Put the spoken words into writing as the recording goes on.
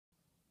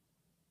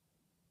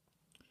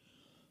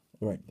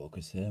Alright,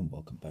 Bloks here, and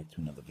welcome back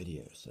to another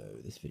video. So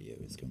this video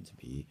is going to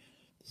be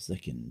the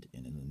second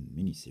in a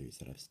mini-series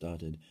that I've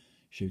started,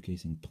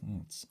 showcasing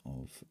parts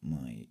of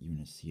my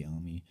UNSC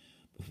army,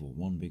 before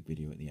one big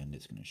video at the end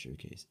is going to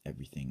showcase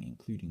everything,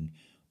 including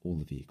all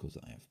the vehicles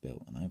that I have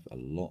built. And I have a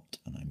lot,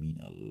 and I mean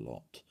a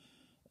lot,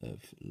 of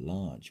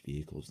large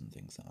vehicles and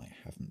things that I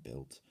haven't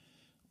built,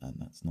 and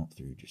that's not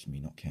through just me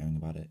not caring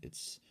about it,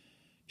 it's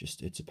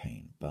a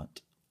pain.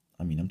 But,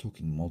 I mean, I'm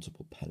talking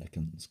multiple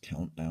Pelicans,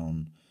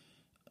 Countdown,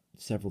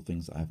 several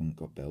things that I haven't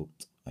got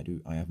built.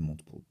 I have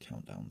multiple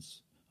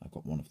Countdowns. I've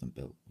got one of them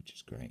built, which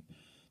is great.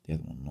 The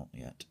other one not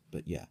yet.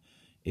 But yeah,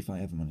 if I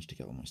ever manage to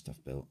get all my stuff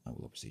built, I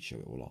will obviously show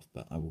it all off.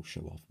 But I will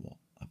show off what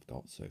I've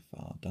got so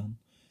far done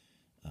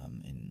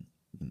in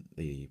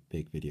the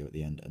big video at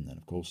the end. And then,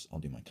 of course, I'll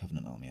do my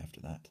Covenant army after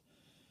that.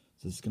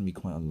 So this is going to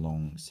be quite a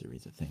long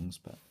series of things,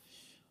 but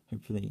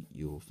hopefully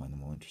you'll find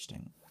them all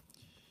interesting.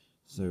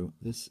 So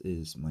this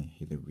is my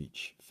Halo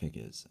Reach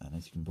figures, and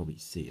as you can probably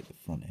see at the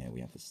front here, we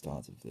have the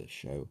start of the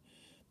show,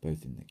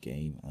 both in the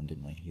game and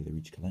in my Halo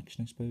Reach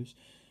collection, I suppose.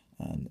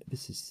 And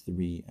this is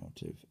 3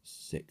 out of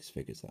 6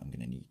 figures that I'm going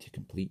to need to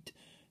complete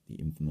the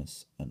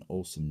infamous and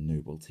awesome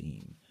Noble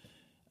Team.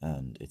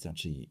 And it's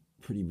actually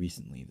pretty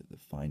recently that the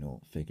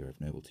final figure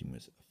of Noble Team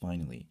was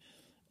finally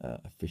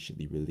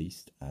officially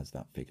released as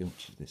that figure,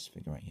 which is this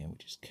figure right here,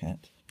 which is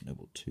Cat,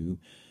 Noble 2.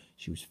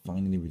 She was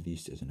finally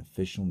released as an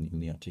official,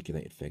 newly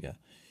articulated figure,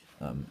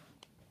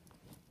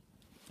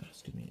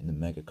 excuse me, in the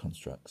Mega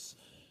Construx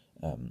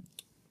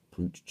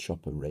Brute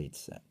Chopper Raid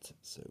set.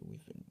 So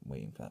we've been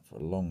waiting for that for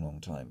a long, long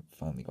time.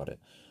 Finally got it.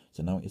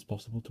 So now it is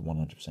possible to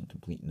 100%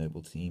 complete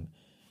Noble Team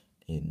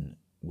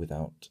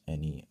without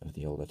any of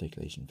the old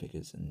articulation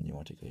figures and new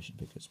articulation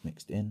figures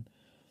mixed in.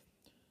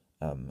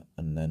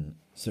 And then,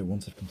 so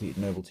once I've completed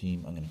Noble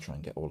Team, I'm going to try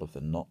and get all of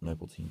the not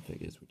Noble Team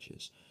figures, which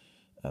is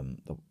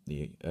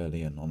the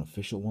earlier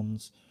non-official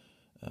ones.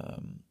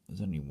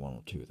 There's only 1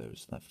 or 2 of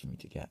those left for me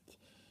to get,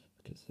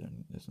 because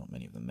there's not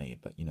many of them made,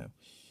 but you know.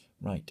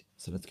 Right,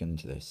 so let's get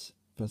into this.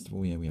 First of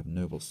all, yeah, we have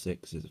Noble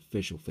 6, his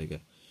official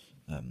figure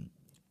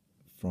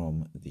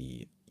from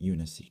the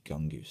UNSC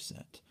Gungoose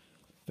set.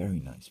 Very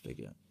nice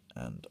figure,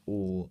 and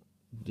all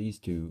these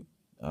 2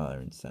 are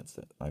in sets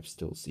that I've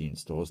still seen in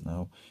stores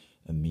now.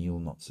 Emil,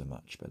 not so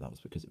much, but that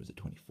was because it was a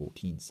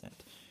 2014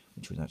 set,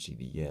 which was actually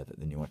the year that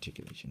the new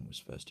articulation was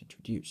first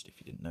introduced, if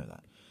you didn't know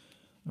that.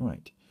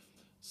 Alright,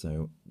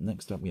 so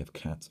next up we have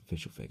Cat's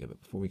official figure,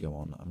 but before we go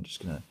on, I'm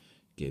just going to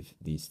give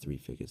these 3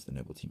 figures, the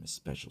Noble Team, a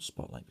special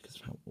spotlight because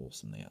of how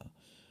awesome they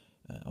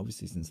are.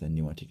 Obviously, since they're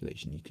new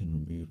articulation, you can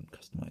remove and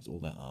customize all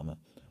their armor.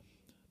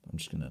 But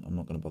I'm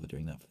not going to bother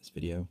doing that for this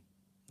video.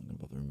 I'm going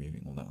to bother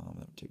removing all that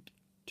armor, that would take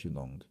too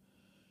long.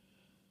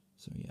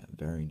 So yeah,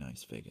 very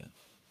nice figure.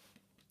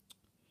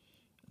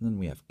 And then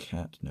we have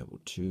Cat, Noble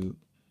 2.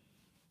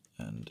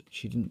 And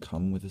she didn't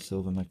come with a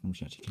silver Magnum,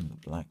 she actually came with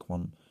a black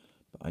one,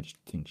 but I just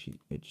think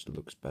it just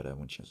looks better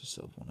when she has a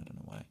silver one, I don't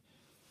know why.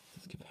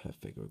 Let's give her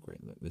figure a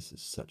great look. This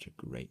is such a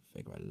great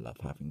figure, I love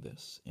having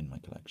this in my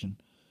collection.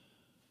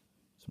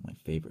 It's one of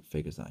my favourite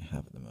figures that I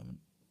have at the moment.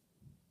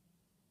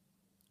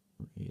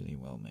 Really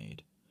well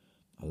made.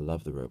 I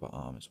love the robot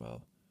arm as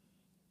well.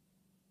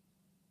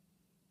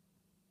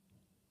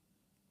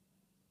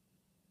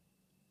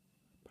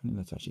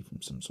 Apparently that's actually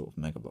from some sort of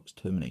Mega Bloks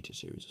Terminator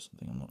series or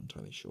something, I'm not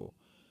entirely sure.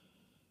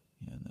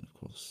 Yeah, and then of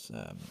course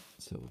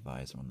silver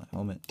visor on the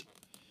helmet.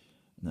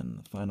 And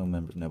then the final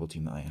member of Noble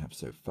Team that I have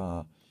so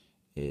far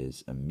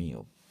is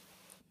Emil.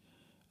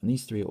 And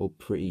these 3 are all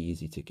pretty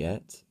easy to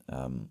get.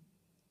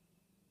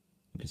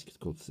 Because it's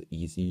called the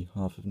easy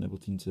half of Noble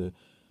Team to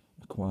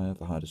acquire.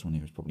 The hardest one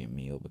here is probably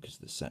Emil because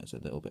the set is a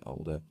little bit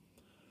older.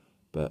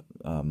 But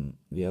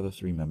the other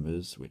 3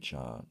 members, which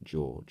are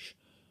George,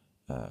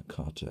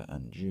 Carter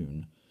and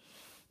June,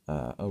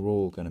 are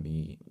all going to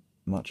be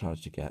much harder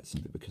to get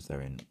simply because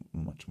they're in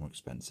much more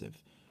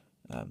expensive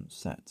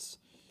sets.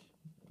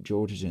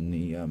 George is in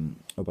the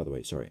oh, by the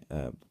way, sorry,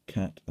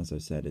 Cat, as I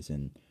said, is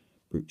in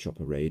Brute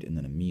Chopper Raid, and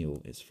then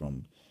Emil is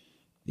from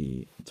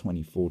the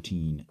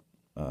 2014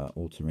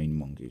 All-Terrain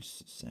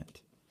Mongoose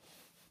set.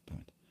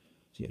 But,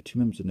 so yeah, 2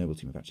 members of Noble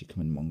Team have actually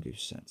come in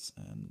Mongoose sets,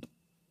 and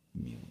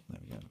Emil,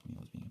 there we go,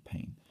 Emil's being a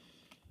pain.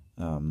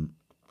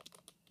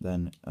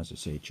 Then, as I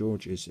say,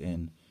 George is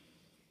in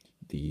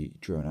the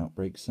Drone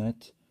Outbreak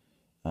set,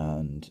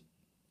 and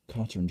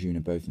Carter and June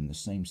are both in the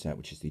same set,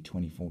 which is the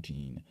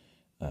 2014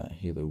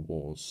 Halo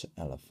Wars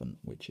Elephant,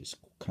 which is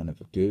kind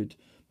of good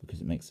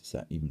because it makes the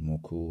set even more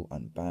cool,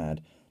 and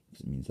bad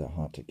because it means they're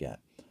hard to get.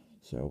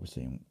 So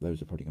obviously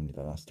those are probably going to be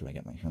the last 2 I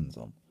get my hands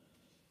on.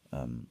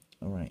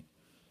 Alright,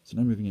 so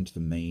now moving into the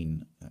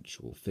main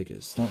actual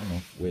figures, starting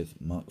off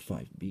with Mark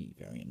 5B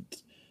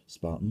variant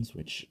Spartans,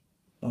 which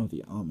are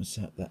the armor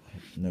set that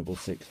Noble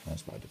 6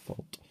 has by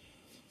default.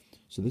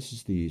 So this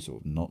is the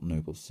sort of not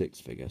Noble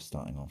 6 figure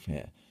starting off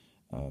here.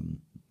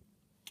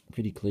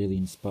 Pretty clearly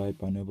inspired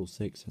by Noble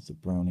 6, has a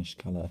brownish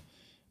colour,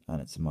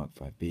 and it's a Mark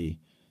 5B,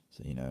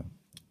 so you know,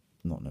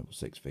 not Noble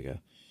 6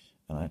 figure.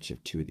 And I actually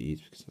have 2 of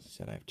these because, as I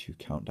said, I have 2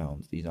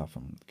 Countdowns. These are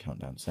from the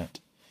Countdown set.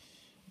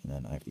 And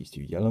then I have these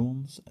two yellow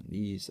ones, and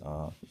these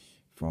are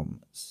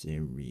from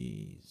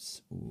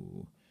series,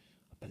 ooh,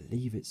 I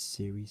believe it's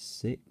series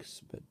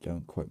 6, but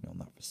don't quote me on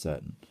that for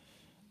certain.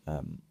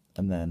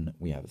 And then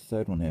we have a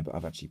third one here, but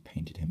I've actually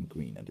painted him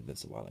green. I did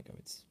this a while ago,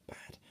 it's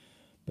bad.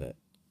 But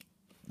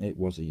it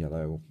was a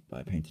yellow, but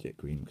I painted it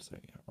green because I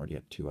already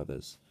had two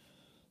others.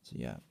 So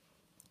yeah.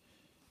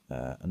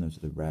 And those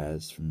are the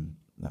rares from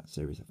that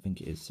series. I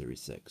think it is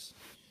series 6.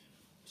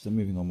 So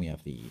moving on, we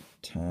have the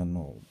Tan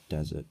or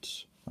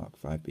Desert Mark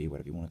 5B,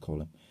 whatever you want to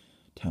call him.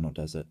 Tan or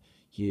Desert.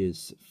 He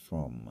is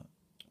from,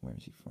 where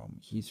is he from?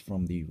 He's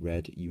from the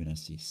red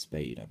UNSC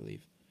Spade, I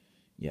believe.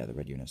 Yeah, the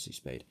red UNSC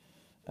Spade.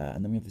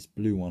 And then we have this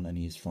blue one, and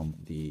he's from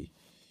the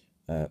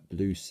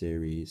blue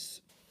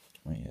series,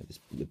 right here,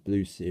 the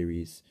blue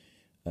series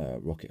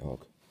Rocket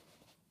Hog.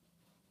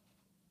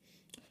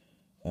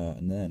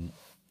 And then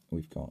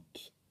we've got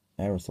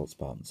Air Assault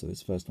Spartan. So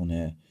this first one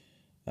here,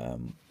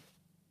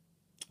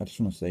 I just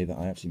want to say that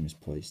I actually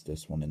misplaced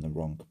this one in the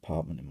wrong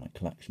compartment in my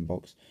collection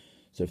box.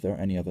 So if there are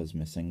any others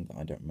missing that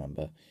I don't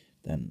remember,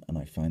 then, and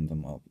I find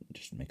them, I'll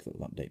just make a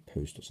little update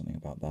post or something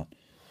about that.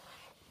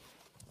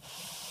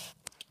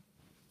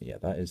 But yeah,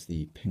 that is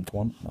the pink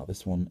one. Now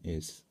this one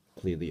is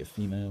clearly a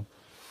female,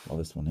 while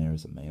this one here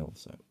is a male,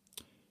 so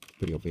it's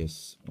pretty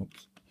obvious.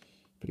 Oops,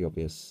 pretty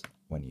obvious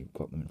when you've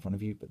got them in front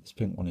of you. But this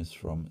pink one is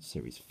from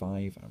series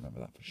 5, I remember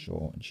that for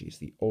sure, and she's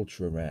the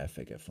ultra rare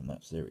figure from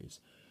that series.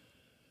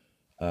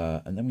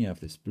 And then we have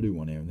this blue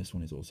one here, and this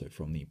one is also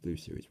from the blue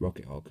series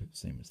Rocket Hog,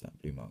 same as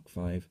that blue Mark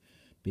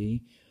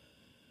 5B.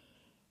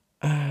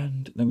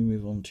 And then we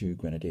move on to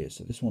Grenadier.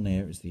 So this one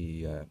here is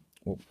the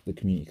what the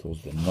community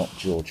calls the not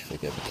George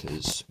figure,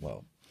 because,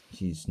 well,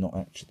 he's not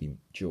actually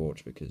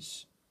George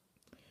because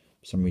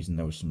for some reason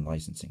there was some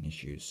licensing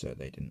issues, so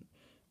they didn't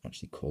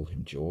actually call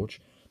him George.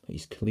 But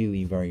he's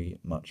clearly very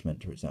much meant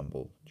to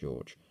resemble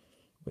George,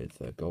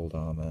 with gold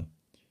armor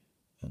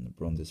and the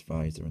bronze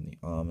visor and the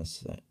armor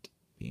set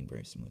being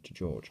very similar to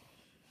George.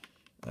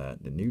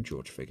 The new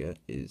George figure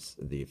is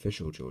the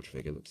official George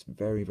figure. Looks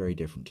very, very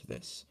different to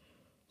this.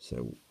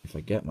 So if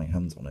I get my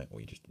hands on it,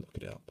 or you just look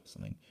it up or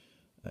something,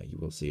 you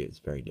will see it's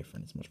very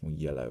different. It's much more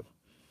yellow.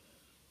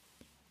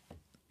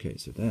 Okay,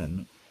 so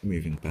then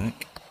moving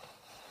back,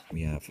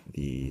 we have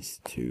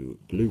these two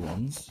blue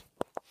ones,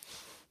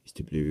 these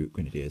two blue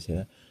Grenadiers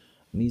here,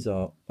 and these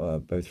are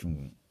both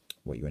from,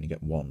 well, you only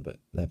get one, but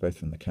they're both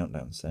from the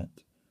Countdown set.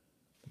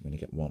 You only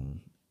get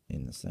one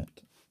in the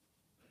set.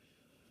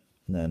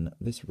 And then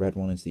this red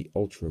one is the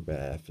ultra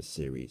rare for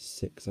series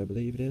 6, I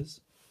believe it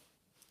is.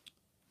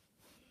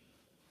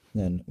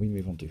 Then we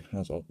move on to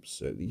Hazops.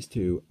 So these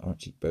two are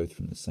actually both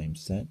from the same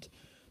set,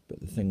 but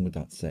the thing with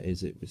that set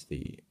is it was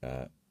the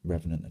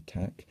Revenant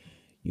attack.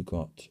 You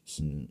got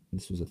some,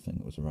 this was a thing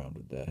that was around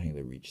with the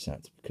Halo Reach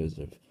sets because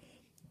of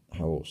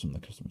how awesome the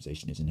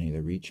customization is in Halo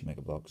Reach.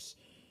 Mega Bloks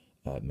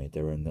made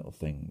their own little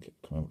thing, I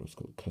can't remember what it was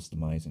called,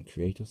 Customize and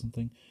Create or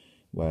something,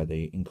 where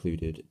they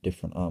included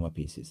different armor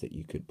pieces that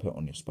you could put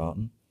on your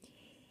Spartan.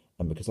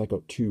 And because I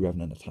got two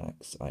Revenant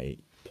attacks, I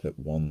put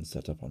one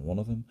setup on one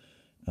of them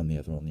and the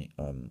other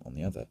on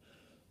the other.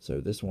 So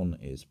this one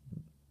is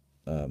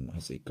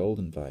has a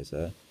golden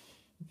visor,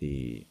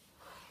 the,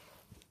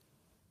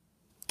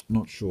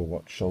 not sure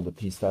what shoulder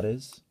piece that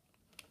is.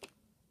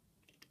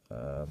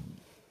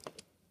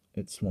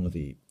 It's one of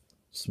the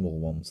small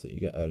ones that you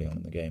get early on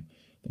in the game.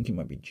 I think it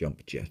might be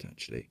Jump Jet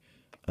actually.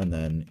 And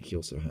then he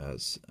also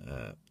has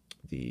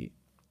the,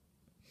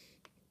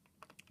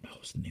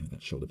 what's the name of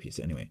that shoulder piece?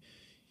 Anyway,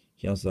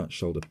 he has that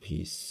shoulder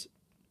piece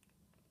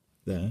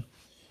there.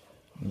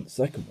 And the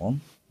second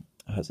one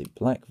has a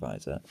black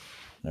visor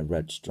and a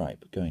red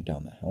stripe going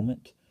down the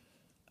helmet.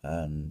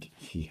 And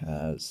he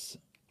has,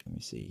 let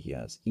me see, he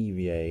has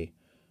EVA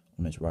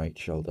on his right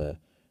shoulder,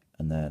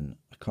 and then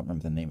I can't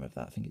remember the name of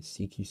that, I think it's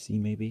CQC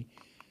maybe,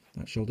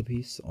 that shoulder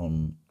piece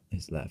on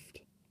his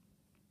left.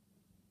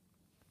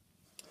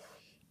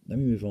 Then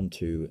we move on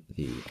to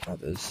the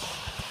others.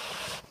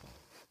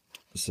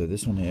 So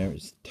this one here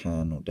is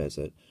Tan or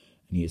Desert,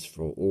 and he is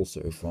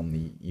also from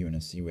the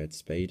UNSC Red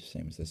Spade,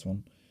 same as this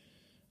one.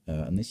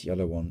 And this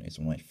yellow one is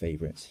one of my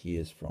favourites. He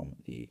is from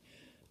the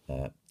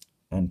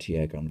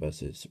Anti-Air Gun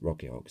versus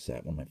Rocket Hog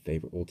set, one of my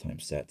favourite all-time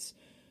sets.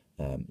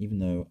 Even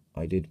though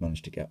I did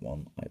manage to get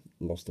one, I've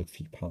lost a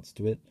few parts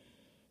to it,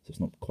 so it's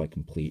not quite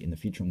complete. In the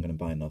future I'm going to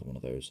buy another one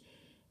of those.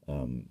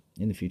 In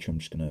the future I'm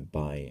just going to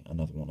buy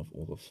another one of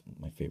all of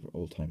my favourite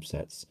all-time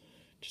sets,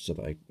 just so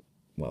that I,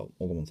 well,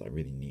 all the ones I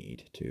really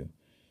need to.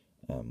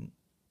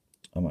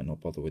 I might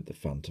not bother with the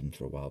Phantom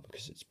for a while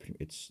because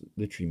it's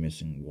literally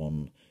missing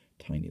one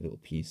tiny little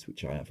piece,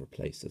 which I have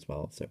replaced as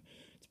well, so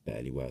it's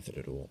barely worth it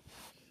at all.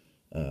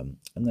 And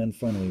then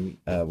finally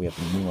we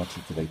have the new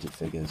articulated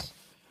figures.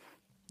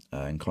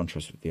 In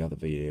contrast with the other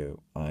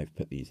video, I've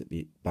put these at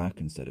the back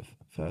instead of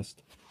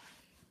first,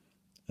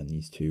 and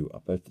these two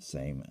are both the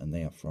same, and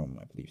they are from,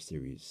 I believe,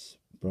 series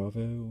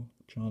Bravo,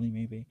 Charlie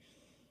maybe,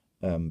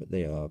 but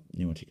they are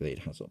new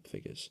articulated Hazop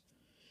figures.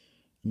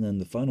 And then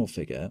the final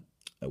figure,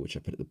 which I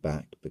put at the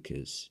back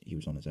because he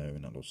was on his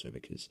own, and also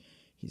because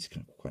he's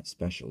kind of quite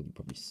special.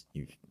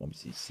 You've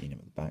obviously seen him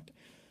at the back.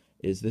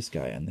 Is this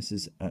guy, and this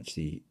is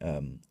actually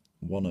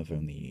one of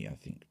only I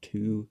think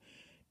 2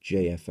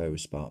 JFO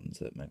Spartans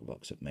that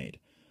Bloks have made.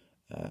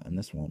 And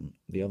this one,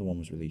 the other one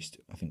was released,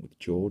 I think, with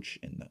George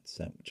in that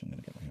set, which I'm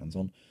going to get my hands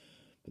on.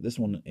 But this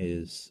one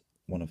is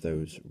one of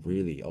those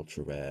really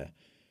ultra rare,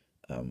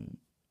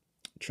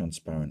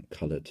 transparent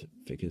coloured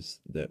figures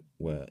that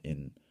were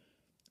in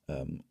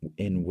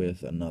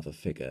with another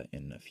figure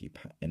in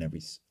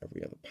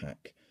every other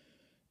pack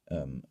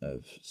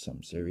of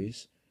some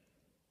series.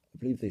 I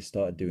believe they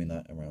started doing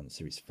that around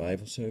series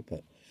 5 or so,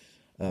 but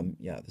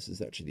yeah, this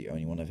is actually the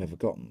only one I've ever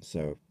gotten,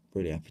 so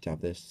really happy to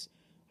have this.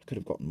 I could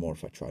have gotten more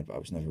if I tried, but I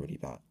was never really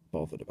that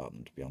bothered about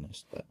them, to be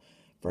honest, but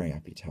very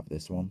happy to have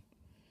this one.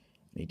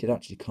 And he did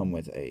actually come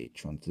with a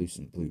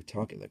translucent blue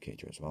target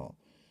locator as well,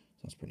 so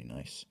that's pretty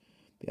nice.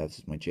 But yeah, this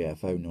is my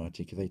JFO no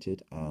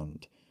articulated,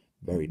 and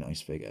very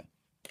nice figure.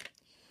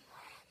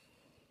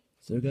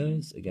 So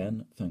guys,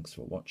 again, thanks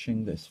for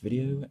watching this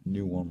video.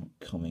 New one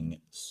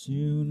coming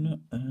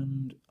soon,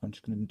 and I'm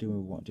just going to do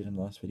what I did in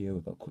the last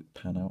video, a quick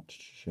pan out to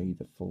show you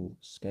the full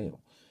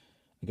scale.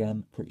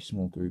 Again, pretty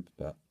small group,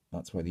 but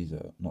that's why these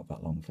are not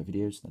that long for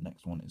videos. The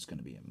next one is going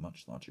to be a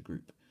much larger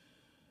group,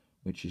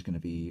 which is going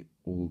to be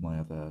all my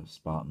other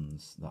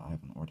Spartans that I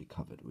haven't already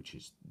covered, which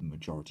is the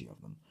majority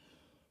of them.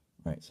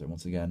 Right, so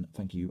once again,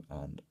 thank you,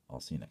 and I'll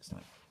see you next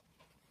time.